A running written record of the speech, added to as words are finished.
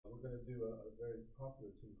we're going to do a very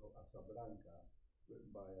popular tune called Asa Branca, written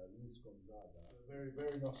by Luis Gonzaga. A very,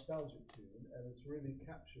 very nostalgic tune, and it really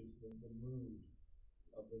captures the mood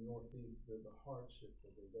of the Northeast, the hardship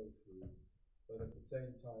that they go through, but at the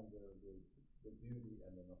same time, the beauty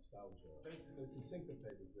and the nostalgia. Basically, it's a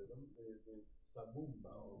syncopated rhythm, the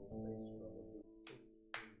sabumba, or the bass drum.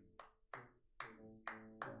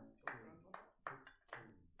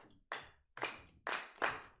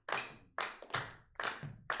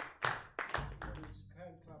 This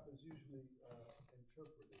hand clap is usually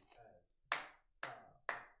interpreted as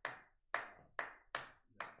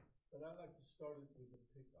but I like to start it with a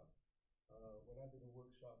pickup. When I did a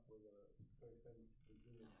workshop with a very famous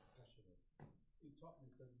Brazilian percussionist, he taught me,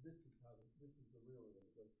 said, this is the real rhythm.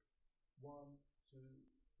 It goes 1, 2,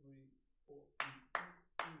 3, 4.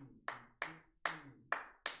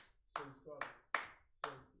 So you start. So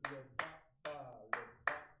it's le ba ba, le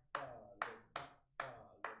ba ba, le ba ba,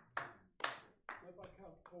 le ba ba. So if I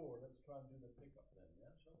count 4, let's try and do the pickup then, yeah,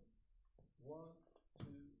 shall we? 1, 2,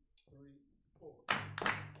 3, 4.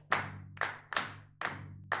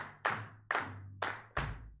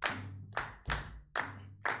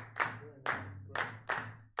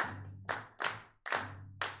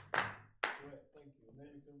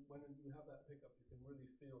 When you have that pickup, you can really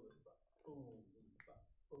feel it. Boom,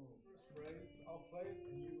 boom. First phrase, I'll play it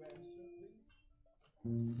and you answer, please.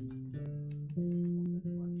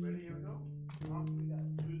 Ready? Here we go. 1, 2,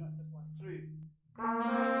 3.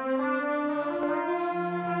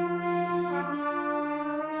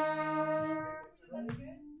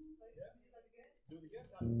 Do it again.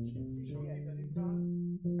 Show me that in time.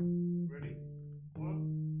 Ready? 1,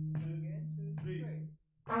 2, 3.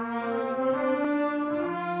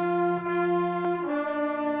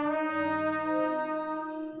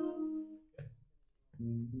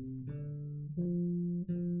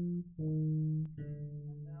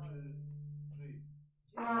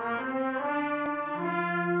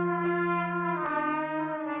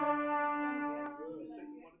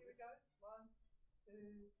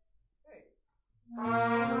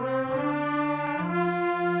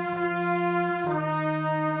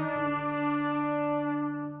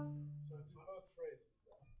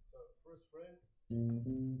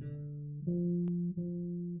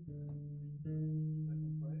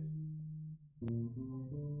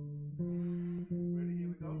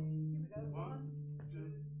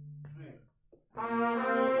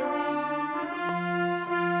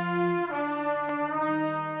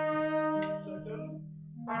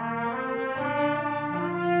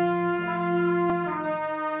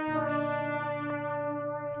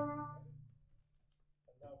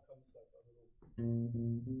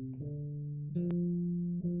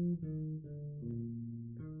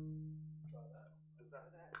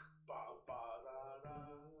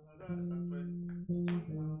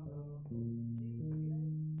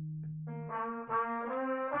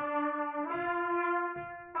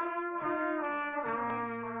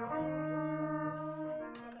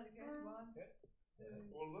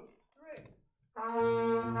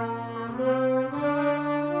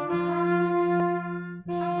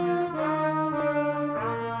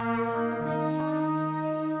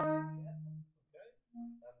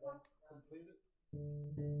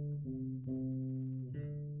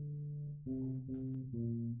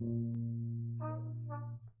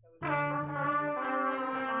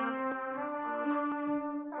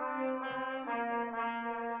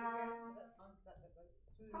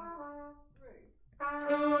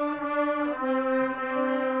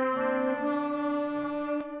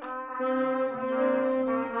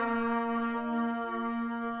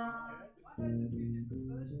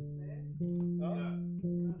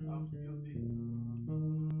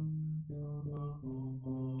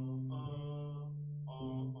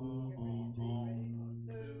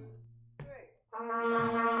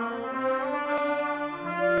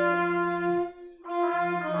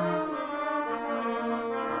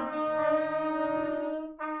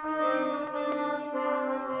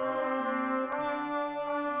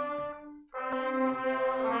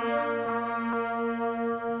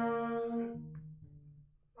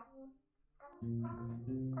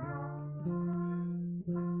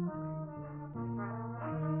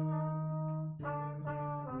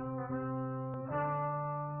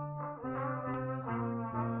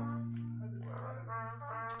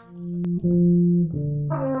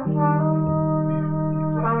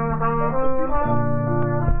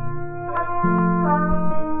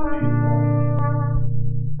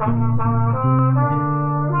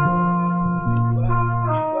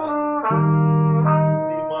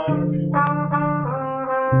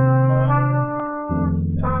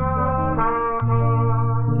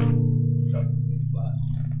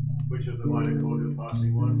 Which of the minor chord you're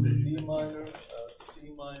passing one? D minor, C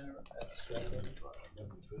minor, F7.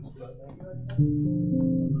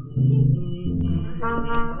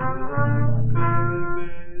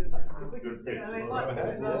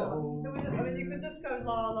 I mean, you could just go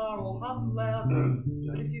la la or hum la,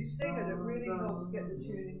 but if you sing it, it really helps get the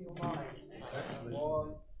tune in your mind.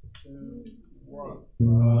 1, 2, 1.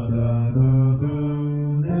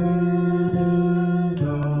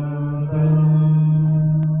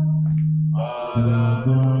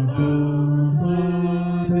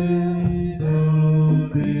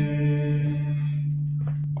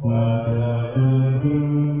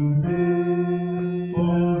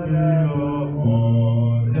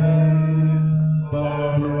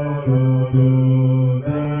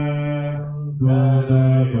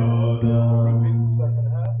 Repeat the second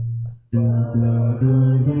half.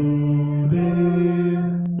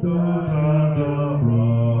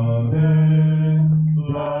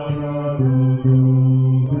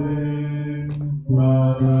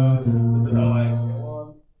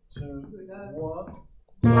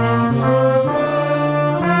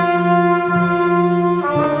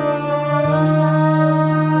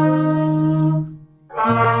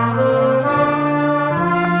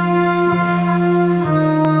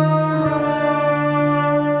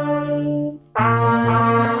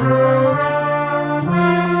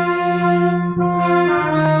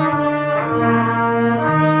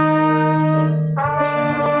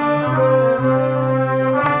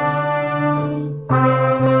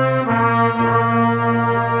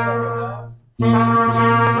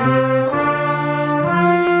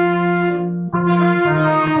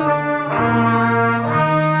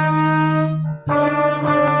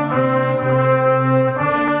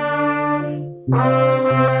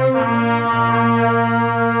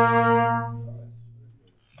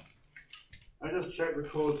 Check the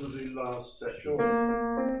chords of the last section. Sure.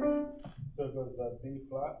 So it goes B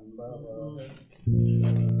flat,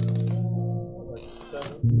 like 7,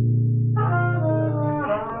 E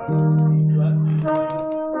flat,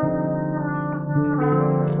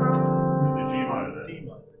 The G minor there. D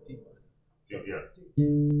minor, D minor. Yeah.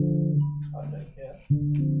 I think, yeah.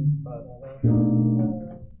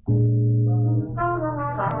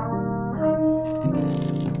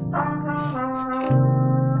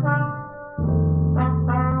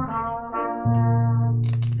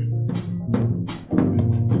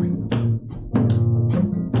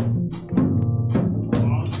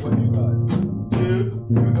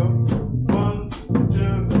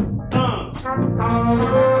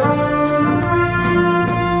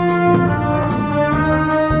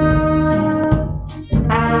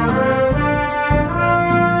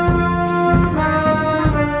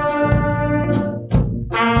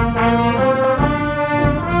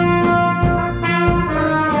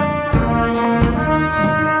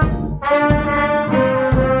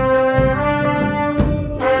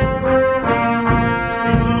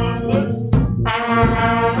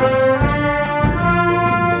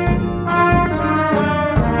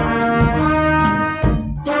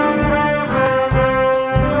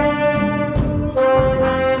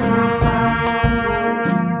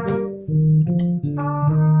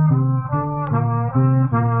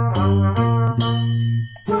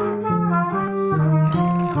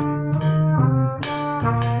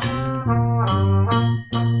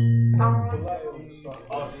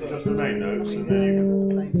 Just the main notes, and then you can. The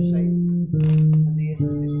same shape, and the end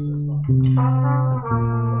is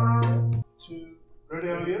 2, Ready,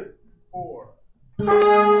 Elliot? 4.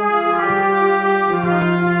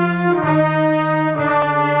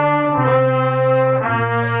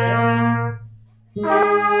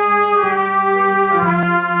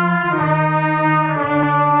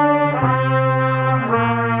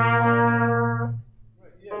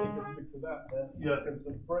 Stick to that then. Yeah. Because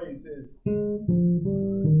the phrase is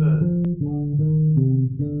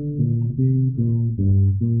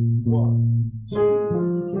one, two,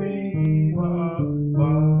 three,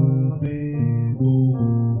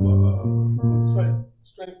 the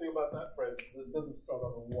strange thing about that phrase is it doesn't start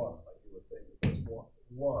on a 1 like you would think. It goes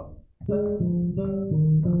 1.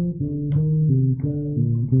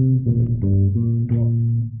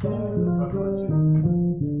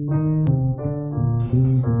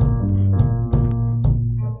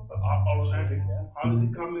 How does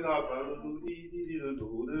it come in up?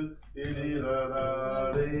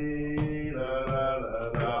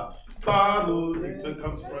 It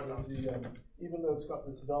comes from even though it's got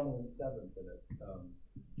this dominant 7th in it,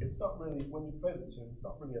 it's not really, when you play the tune, it's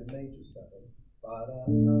not really a major 7.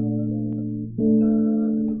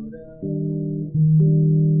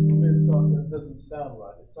 It's not, it doesn't sound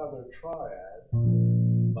right. It's either a triad.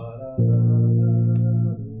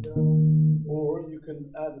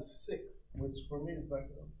 add a sixth, which for me is like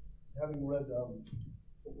having read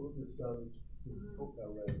this book I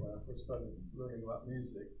read when I first started learning about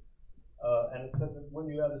music, and it said that when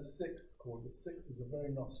you add a sixth chord, the sixth is a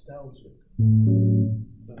very nostalgic.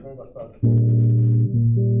 So it's very nostalgic.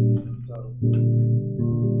 So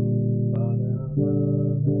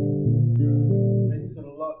they use it a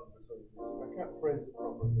lot in this sort of music. I can't phrase it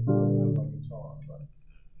properly because I don't have my guitar, but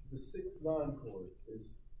the 6/9 chord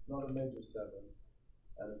is not a major 7,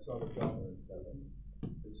 and it's not a dominant 7.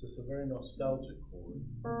 It's just a very nostalgic chord.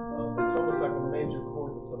 It's almost like a major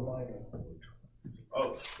chord that's a minor chord.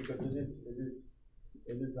 Oh, because it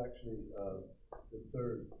is actually the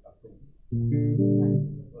third, I think.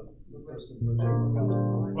 The first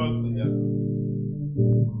inversion. Yeah.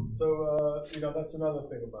 So that's another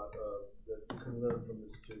thing about that you can learn from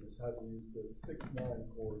this tune is how to use the 6/9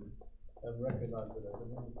 chord and recognize it as an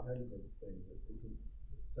independent thing that isn't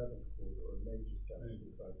a 7th chord or a major 7.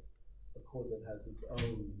 It's like a chord that has its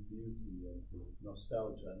own beauty and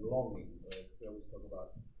nostalgia and longing. Because they always talk about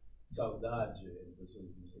saudade in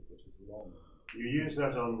Brazilian music, which is longing. You use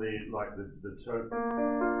that on the tone,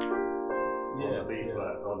 on the B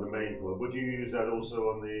flat, on the main chord. Would you use that also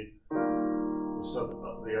on the sub,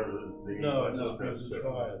 the other? No, I just use a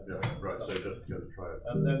triad. Yeah, right. So just go to triad.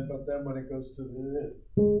 But then when it goes to this,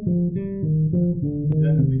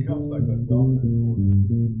 then it becomes like a dominant chord.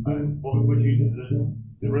 And what would you do?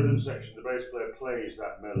 The rhythm section, the bass player plays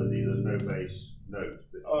that melody. There's no bass note.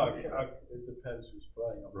 It depends who's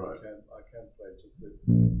playing. Right. I can't play just the.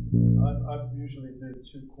 I usually do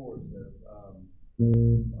 2 chords there: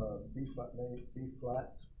 B flat,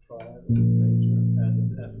 triad, major, and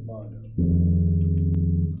an F minor.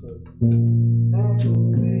 So.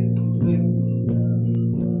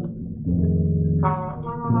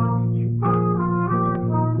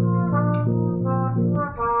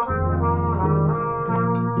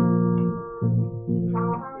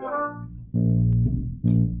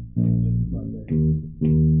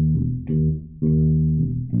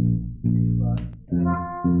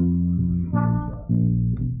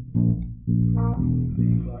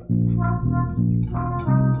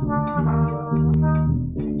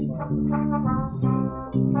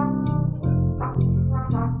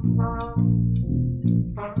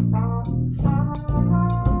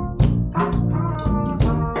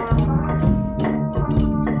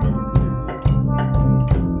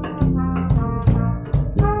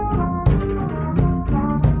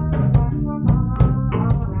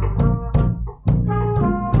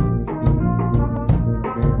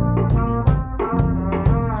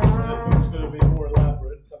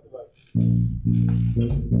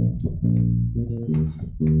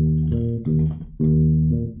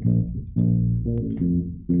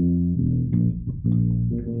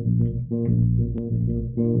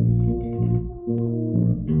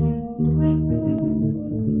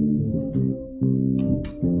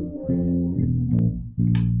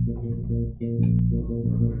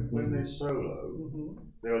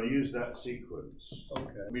 That sequence.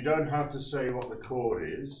 Okay. We don't have to say what the chord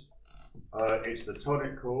is. It's the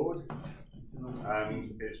tonic chord,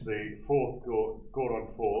 and it's the 4th chord on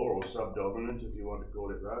 4, or subdominant if you want to call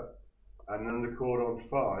it that, and then the chord on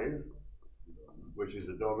 5, which is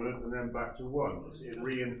the dominant, and then back to 1. It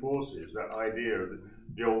reinforces that idea of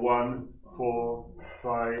your 1, 4,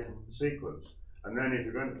 5 sequence. And then if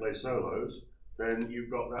you're going to play solos, then you've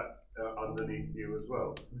got that underneath you as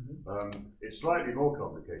well. It's slightly more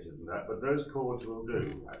complicated than that, but those chords will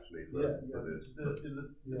do actually for this.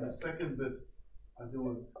 In the second bit, I do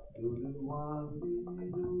a one,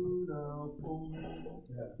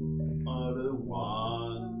 other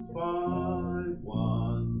 1, 5,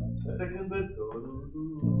 1. The second bit,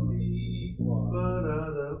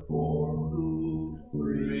 4, 2,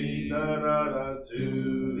 3,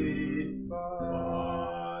 2,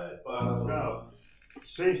 5, 5. Now,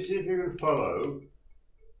 see if you can follow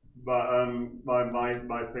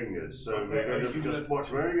my fingers. So okay, we're going to just watch.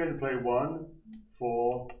 We're only going to play 1,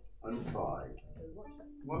 4, and 5.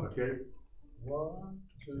 Okay. 1,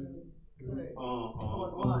 2, 3.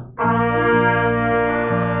 1.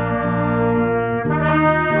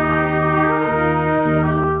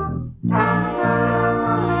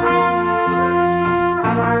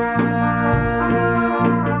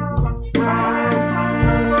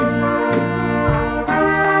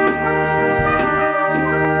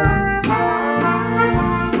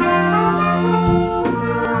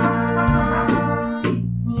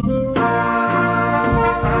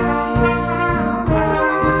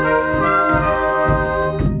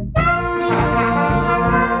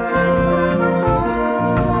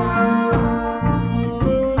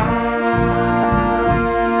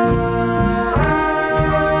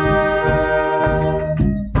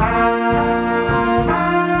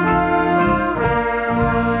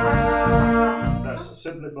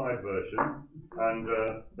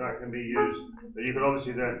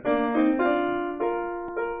 obviously then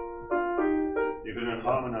you're going to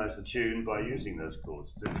harmonise the tune by using those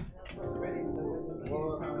chords too.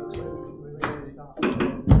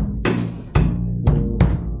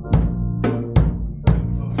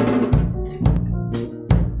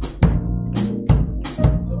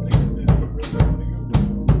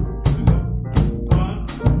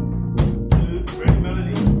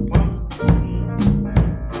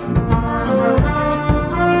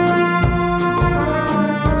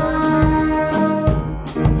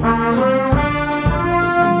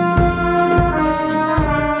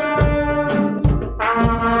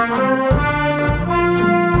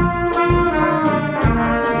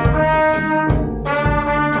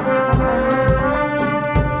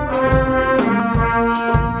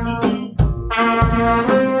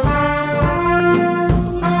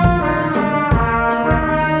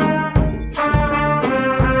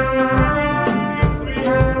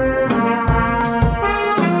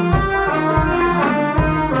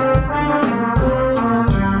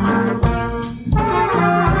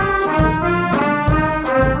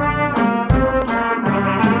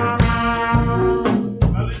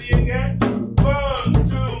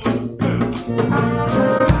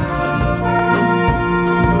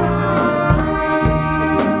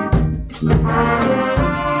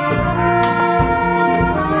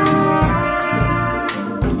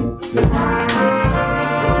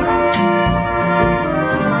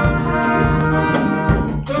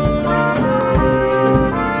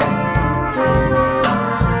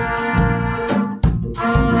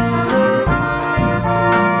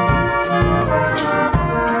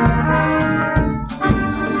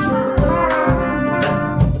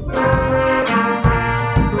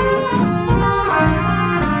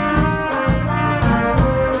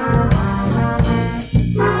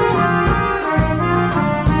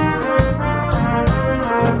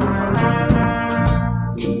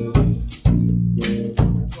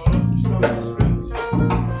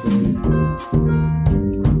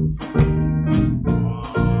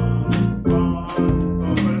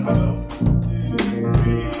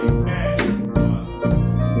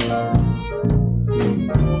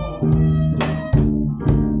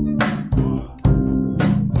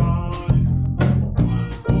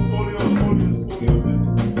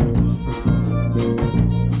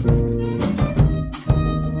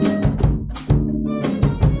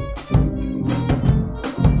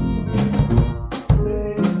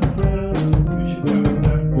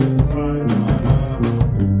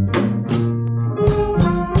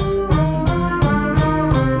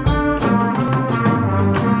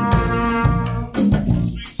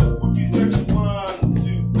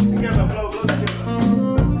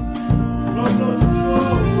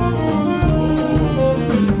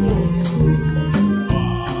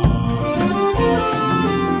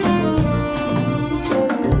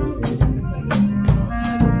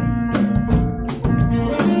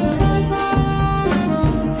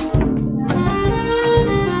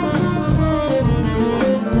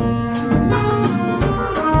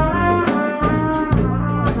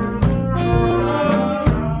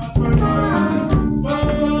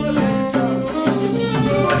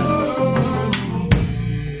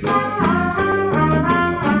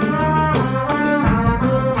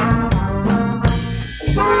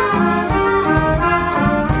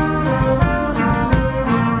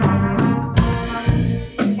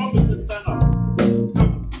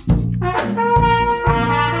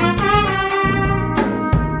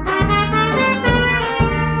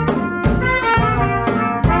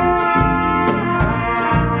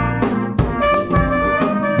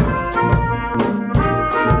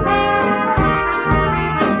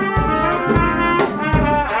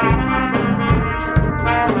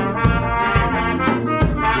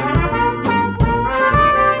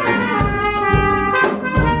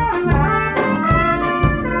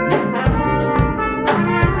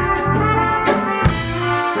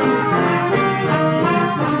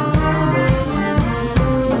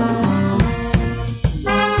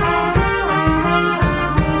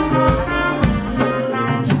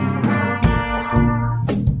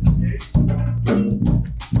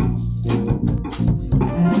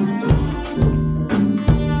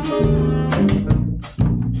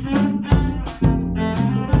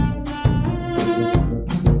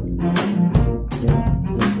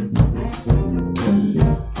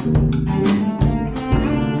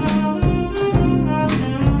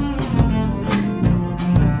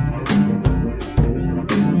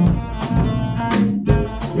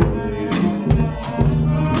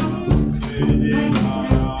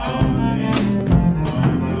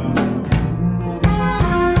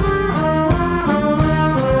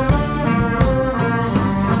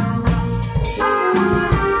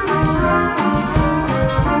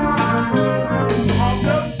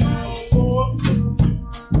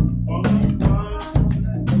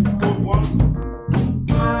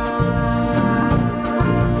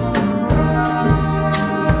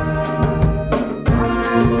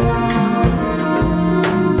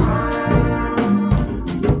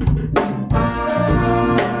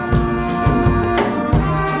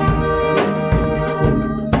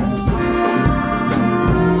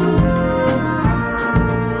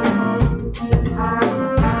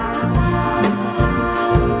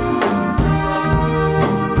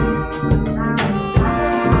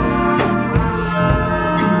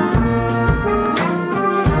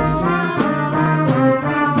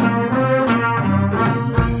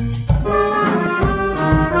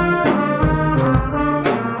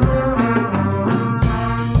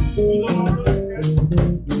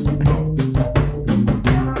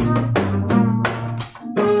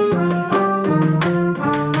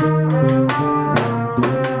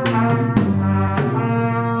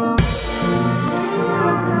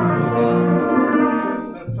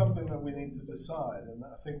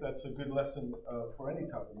 that's a good lesson for any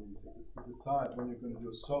type of music, is to decide when you're going to do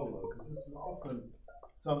a solo, because this is often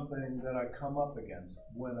something that I come up against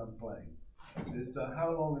when I'm playing. Is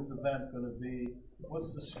how long is the band going to be?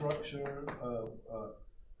 What's the structure?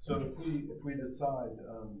 So if we decide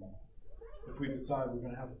we're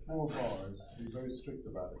going to have 4 bars, be very strict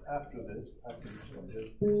about it. After this one,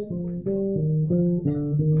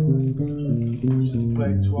 which is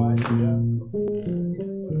played twice, yeah.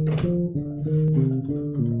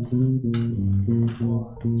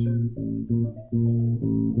 1, 2,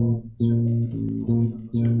 1,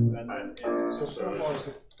 2, and then so 4 bars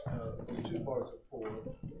of 2 bars of 4,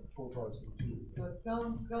 4 bars of 2.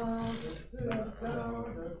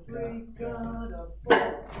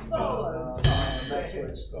 Solos. That's where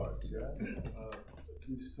it starts, yeah.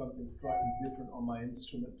 Do something slightly different on my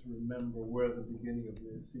instrument to remember where the beginning of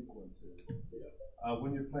the sequence is.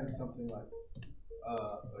 When you're playing something like,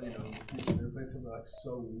 you're playing something like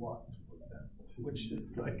 "So What," for example, which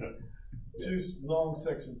is like 2 long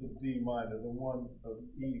sections of D minor, the one of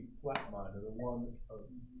E flat minor, the one of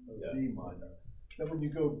D minor. Then when you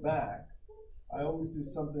go back, I always do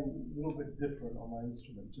something a little bit different on my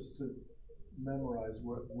instrument, just to memorize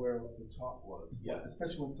where the top was. Yeah.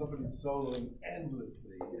 Especially when somebody's soloing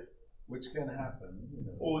endlessly, which can happen.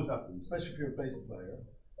 Always happens. Especially if you're a bass player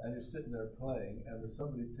and you're sitting there playing, and there's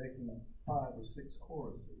somebody taking 5 or 6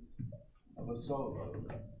 choruses of a solo,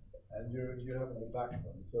 and you're having to back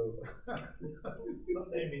them. So, not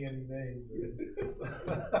naming any names.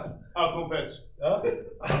 I'll confess. Huh?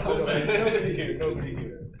 Nobody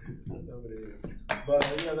here. But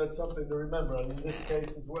that's something to remember, and in this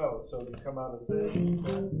case as well. So you come out of this,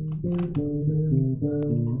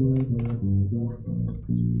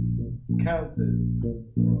 counted,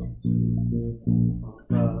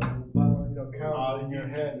 count in your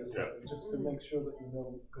head or something, just to make sure that you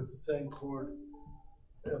know, because the same chord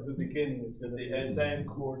of the beginning is going to be the same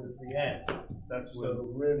chord as the end. That's so to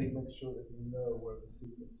really make sure that you know where the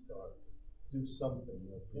sequence starts. Do something,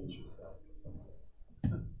 pinch yourself or something.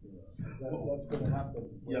 That's going to happen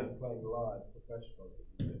when you're playing live professionally.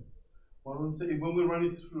 What I'm saying, when we're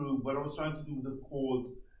running through, what I was trying to do with the chords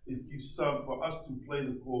is give some for us to play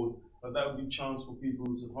the chord, but that would be a chance for people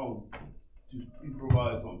who's at home to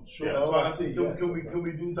improvise on. Sure. Yeah. So I see. Can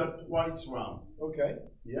we do that twice round? Okay.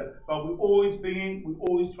 Yeah. But we always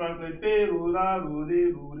try to play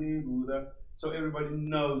so everybody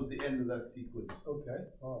knows the end of that sequence. Okay.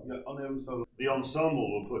 Yeah, on every solo. The ensemble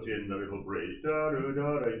will put in the little bridge.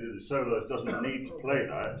 The soloist doesn't need to play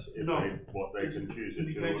that if what they can choose it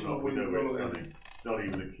to or not. We know where it's coming. Not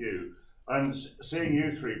even a cue. And seeing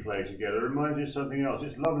you 3 play together reminds me of something else.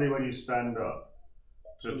 It's lovely when you stand up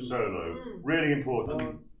to solo. Really important.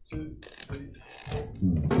 1, 2, 3,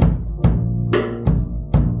 4.